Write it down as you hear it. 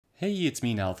Hey, it's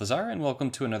me, Nalthazar, and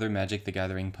welcome to another Magic the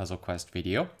Gathering Puzzle Quest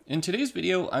video. In today's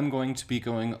video, I'm going to be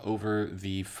going over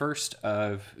the first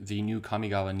of the new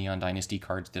Kamigawa Neon Dynasty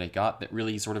cards that I got that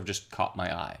really sort of just caught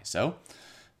my eye. So,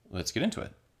 let's get into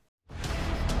it.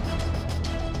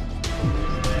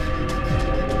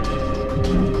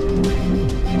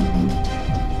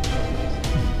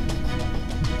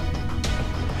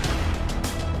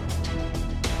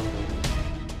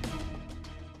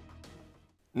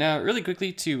 Now, really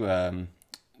quickly to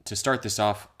start this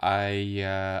off,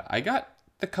 I got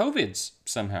the COVIDs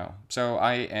somehow. So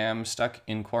I am stuck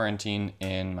in quarantine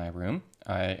in my room.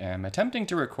 I am attempting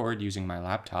to record using my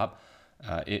laptop.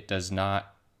 It does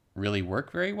not really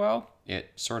work very well.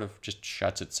 It sort of just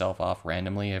shuts itself off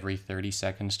randomly every 30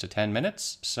 seconds to 10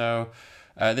 minutes. So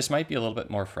this might be a little bit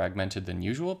more fragmented than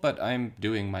usual, but I'm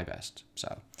doing my best.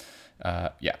 So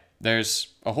yeah, there's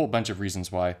a whole bunch of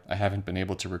reasons why I haven't been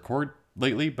able to record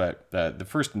lately, but the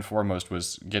first and foremost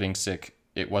was getting sick.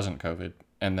 It wasn't COVID.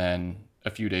 And then a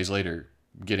few days later,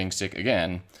 getting sick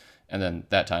again. And then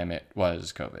that time it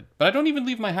was COVID. But I don't even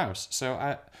leave my house. So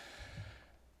I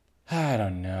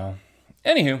don't know.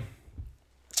 Anywho,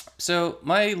 so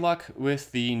my luck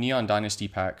with the Neon Dynasty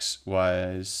packs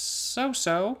was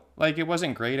so-so. Like, it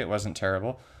wasn't great. It wasn't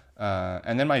terrible.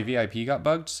 And then my VIP got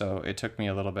bugged, so it took me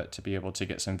a little bit to be able to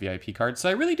get some VIP cards. So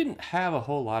I really didn't have a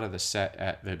whole lot of the set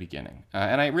at the beginning.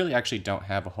 And I really actually don't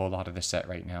have a whole lot of the set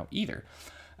right now either.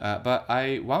 But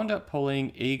I wound up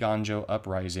pulling Eiganjo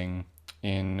Uprising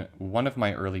in one of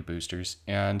my early boosters.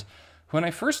 And when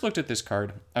I first looked at this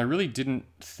card, I really didn't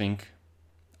think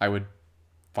I would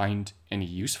find any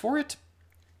use for it.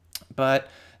 But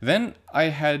then I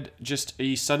had just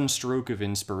a sudden stroke of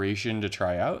inspiration to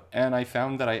try out, and I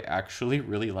found that I actually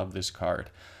really love this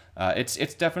card.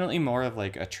 It's definitely more of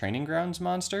like a training grounds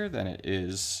monster than it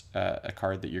is a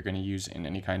card that you're going to use in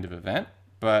any kind of event,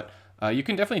 but you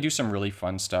can definitely do some really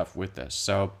fun stuff with this.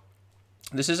 So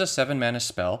this is a 7-mana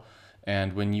spell,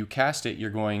 and when you cast it,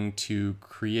 you're going to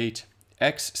create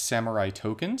X Samurai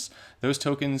tokens. Those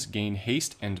tokens gain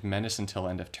haste and menace until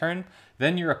end of turn.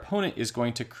 Then your opponent is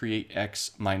going to create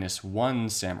X -1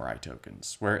 Samurai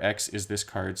tokens, where X is this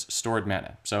card's stored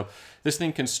mana. So this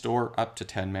thing can store up to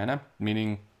 10 mana,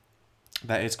 meaning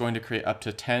that it's going to create up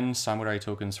to 10 Samurai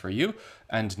tokens for you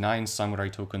and 9 Samurai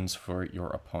tokens for your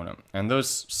opponent. And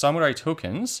those Samurai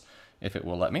tokens, if it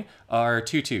will let me, are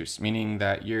 2/2s, meaning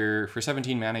that for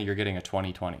 17 mana, you're getting a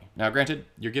 20/20. Now, granted,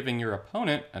 you're giving your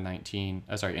opponent an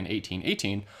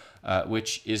 18/18,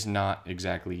 which is not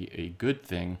exactly a good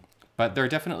thing, but there are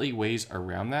definitely ways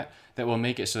around that will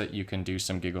make it so that you can do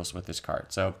some giggles with this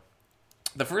card. So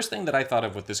the first thing that I thought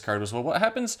of with this card was, well, what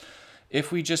happens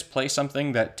if we just play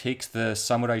something that takes the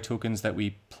Samurai tokens that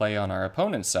we play on our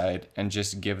opponent's side and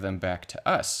just give them back to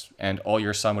us, and all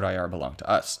your Samurai belong to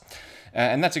us?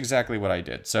 And that's exactly what I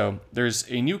did. So there's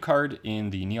a new card in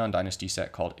the Neon Dynasty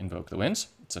set called Invoke the Winds.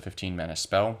 It's a 15-mana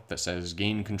spell that says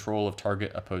gain control of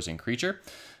target opposing creature.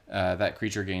 That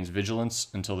creature gains vigilance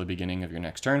until the beginning of your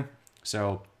next turn.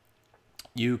 So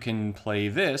you can play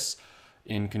this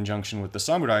in conjunction with the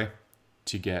Samurai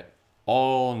to get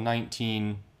all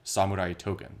 19 Samurai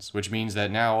tokens, which means that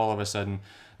now all of a sudden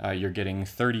you're getting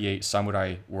 38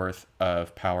 Samurai worth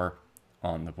of power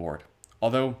on the board.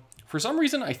 Although, for some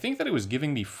reason, I think that it was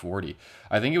giving me 40.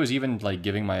 I think it was even like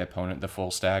giving my opponent the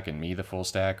full stack and me the full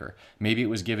stack, or maybe it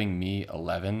was giving me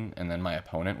 11 and then my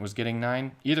opponent was getting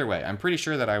 9. Either way, I'm pretty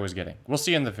sure that I was getting. We'll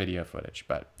see in the video footage,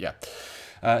 but yeah.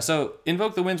 So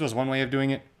Invoke the Winds was one way of doing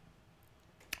it.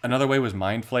 Another way was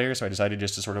Mind Flayer, so I decided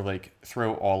just to sort of like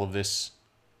throw all of this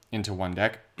into one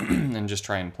deck and just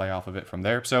try and play off of it from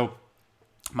there. So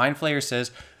Mind Flayer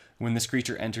says, when this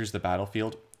creature enters the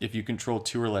battlefield, if you control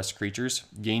 2 or less creatures,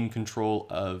 gain control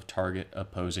of target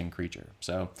opposing creature.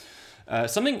 So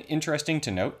something interesting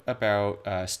to note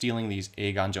about stealing these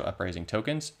Eiganjo Uprising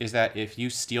tokens is that if you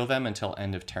steal them until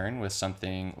end of turn with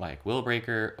something like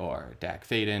Willbreaker or Dak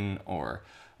Thaden or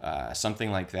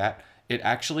something like that, it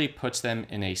actually puts them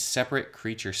in a separate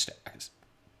creature stack.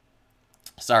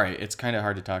 Sorry, it's kind of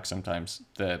hard to talk sometimes.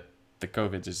 The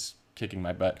COVID is kicking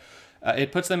my butt.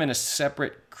 It puts them in a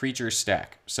separate creature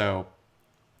stack. So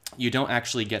you don't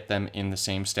actually get them in the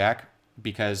same stack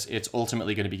because it's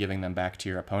ultimately going to be giving them back to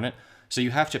your opponent. So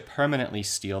you have to permanently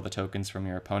steal the tokens from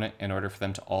your opponent in order for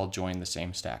them to all join the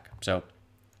same stack. So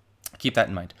keep that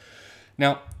in mind.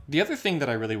 Now, the other thing that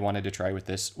I really wanted to try with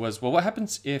this was, well, what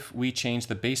happens if we change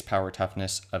the base power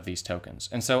toughness of these tokens?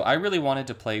 And so I really wanted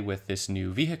to play with this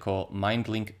new vehicle,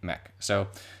 Mindlink Mech. So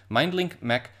Mindlink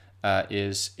Mech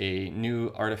is a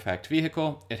new artifact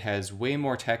vehicle. It has way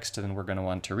more text than we're going to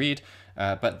want to read.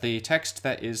 But the text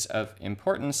that is of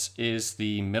importance is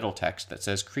the middle text that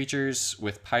says creatures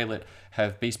with pilot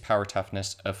have base power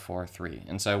toughness of 4/3.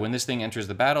 And so when this thing enters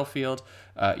the battlefield,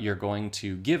 you're going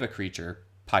to give a creature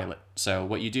pilot. So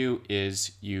what you do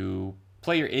is you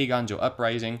play your Eiganjo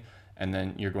Uprising, and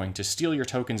then you're going to steal your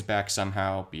tokens back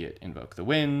somehow, be it Invoke the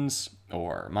Winds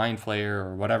or Mind Flayer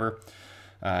or whatever.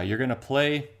 You're going to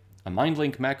play a Mind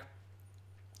Link mech,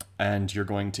 and you're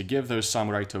going to give those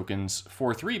Samurai tokens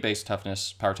 4/3 base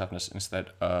toughness, power toughness, instead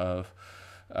of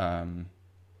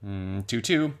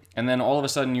 2/2. And then all of a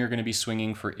sudden you're going to be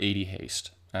swinging for 80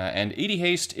 haste. And 80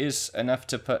 haste is enough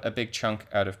to put a big chunk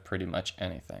out of pretty much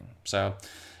anything. So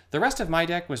the rest of my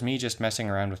deck was me just messing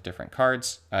around with different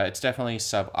cards. It's definitely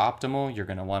suboptimal. You're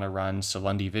going to want to run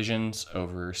Solundi Visions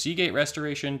over Seagate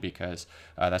Restoration, because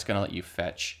that's going to let you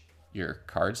fetch your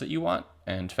cards that you want.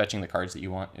 And fetching the cards that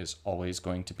you want is always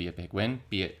going to be a big win,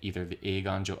 be it either the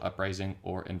Eiganjo Uprising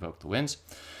or Invoke the Winds.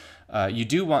 You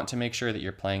do want to make sure that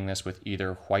you're playing this with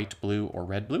either white, blue, or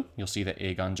red, blue. You'll see that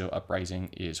Eiganjo Uprising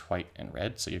is white and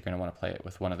red, so you're going to want to play it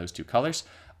with one of those two colors.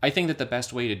 I think that the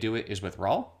best way to do it is with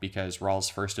Rahl, because Rahl's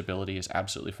first ability is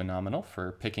absolutely phenomenal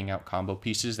for picking out combo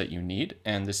pieces that you need,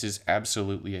 and this is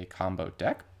absolutely a combo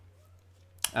deck.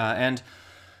 And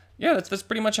yeah, that's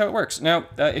pretty much how it works. Now,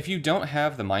 if you don't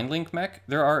have the Mind Link mech,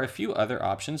 there are a few other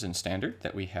options in Standard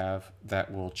that we have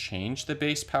that will change the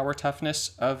base power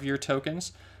toughness of your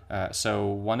tokens. So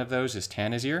one of those is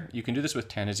Tanazir. You can do this with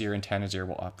Tanazir, and Tanazir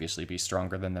will obviously be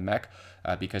stronger than the mech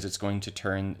because it's going to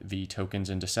turn the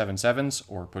tokens into 7/7s,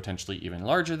 or potentially even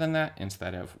larger than that,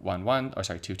 instead of 1/1, or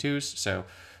sorry, 2/2s. So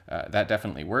that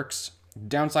definitely works.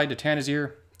 Downside to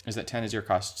Tanazir is that Tanazir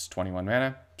costs 21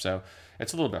 mana, so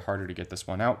it's a little bit harder to get this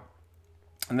one out.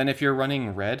 And then if you're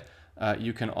running red,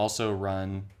 you can also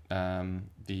run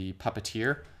the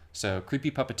Puppeteer. So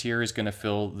Creepy Puppeteer is going to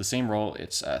fill the same role.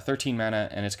 It's 13 mana,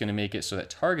 and it's going to make it so that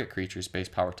target creature's base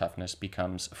power toughness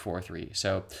becomes 4/3.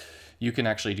 So you can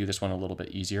actually do this one a little bit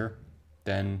easier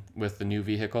than with the new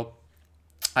vehicle.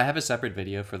 I have a separate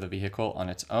video for the vehicle on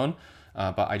its own,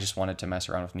 but I just wanted to mess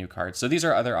around with new cards. So these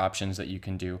are other options that you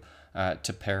can do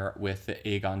to pair with the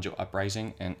Eiganjo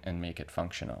Uprising and make it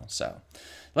functional. So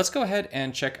let's go ahead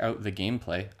and check out the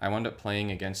gameplay. I wound up playing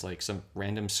against like some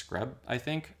random scrub, I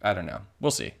think. I don't know.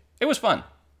 We'll see. It was fun.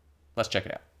 Let's check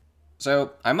it out.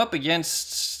 So I'm up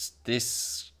against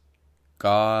this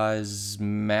Gauze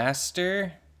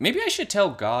Master. Maybe I should tell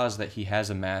Gauze that he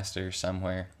has a master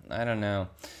somewhere. I don't know.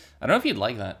 I don't know if he'd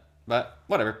like that, but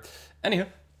whatever. Anywho,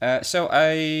 so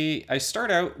I start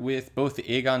out with both the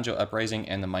Eiganjo Uprising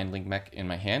and the Mind Link mech in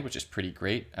my hand, which is pretty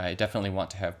great. I definitely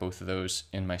want to have both of those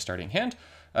in my starting hand.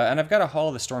 And I've got a Hall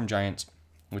of the Storm Giants,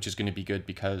 which is going to be good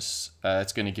because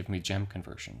it's going to give me gem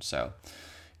conversion. So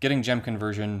getting gem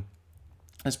conversion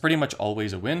is pretty much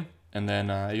always a win. And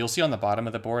then you'll see on the bottom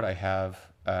of the board, I have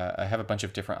a bunch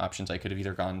of different options. I could have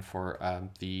either gone for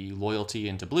the loyalty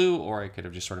into blue, or I could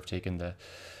have just sort of taken the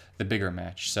bigger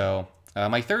match. So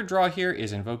my third draw here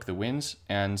is Invoke the Winds.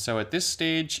 And so at this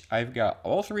stage, I've got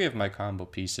all three of my combo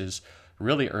pieces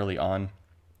really early on,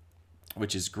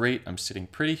 which is great. I'm sitting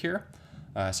pretty here.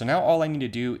 So now all I need to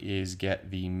do is get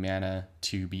the mana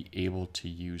to be able to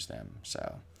use them.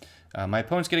 So my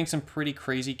opponent's getting some pretty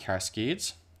crazy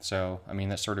cascades. So, I mean,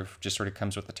 that sort of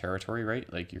comes with the territory,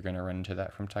 right? Like, you're going to run into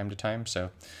that from time to time.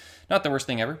 So not the worst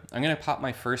thing ever. I'm going to pop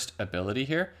my first ability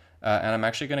here. And I'm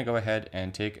actually going to go ahead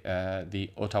and take the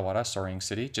Otawara Soaring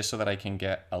City, just so that I can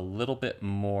get a little bit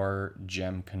more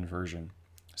gem conversion.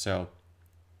 So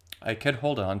I could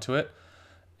hold on to it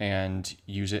and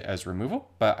use it as removal,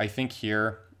 but I think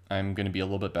here I'm going to be a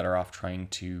little bit better off trying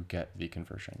to get the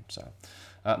conversion. So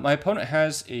my opponent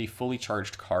has a fully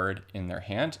charged card in their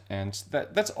hand, and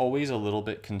that's always a little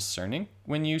bit concerning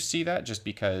when you see that, just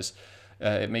because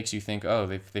it makes you think, oh,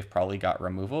 they've probably got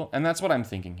removal. And that's what I'm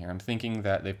thinking here. I'm thinking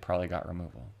that they've probably got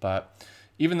removal. But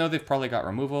even though they've probably got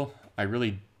removal, I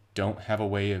really don't have a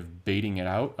way of baiting it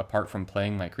out apart from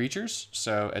playing my creatures.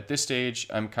 So at this stage,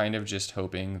 I'm kind of just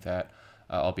hoping that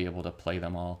I'll be able to play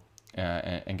them all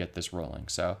and get this rolling.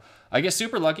 So I get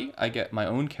super lucky. I get my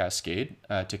own Cascade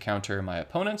to counter my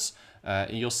opponents.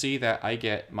 You'll see that I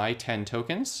get my 10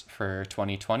 tokens for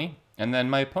 2020. And then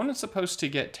my opponent's supposed to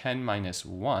get 10 minus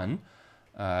 1.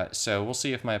 So we'll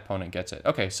see if my opponent gets it.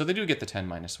 Okay, so they do get the 10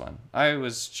 minus 1. I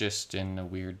was just in a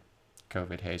weird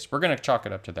COVID haze. We're going to chalk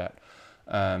it up to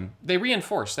that. They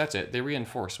reinforce, that's it. They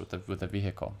reinforce with the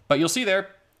vehicle. But you'll see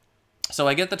there, so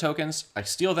I get the tokens, I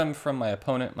steal them from my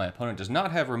opponent. My opponent does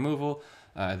not have removal.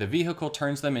 The vehicle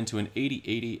turns them into an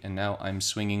 80-80, and now I'm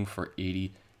swinging for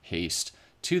 80 haste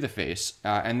to the face,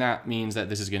 and that means that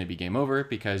this is going to be game over,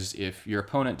 because if your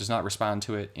opponent does not respond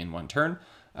to it in one turn,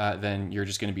 then you're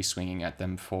just going to be swinging at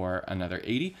them for another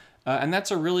 80. And that's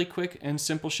a really quick and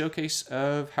simple showcase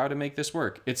of how to make this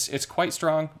work. It's quite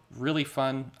strong, really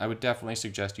fun. I would definitely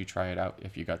suggest you try it out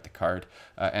if you got the card.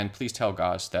 And please tell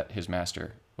Gauss that his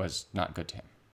master was not good to him.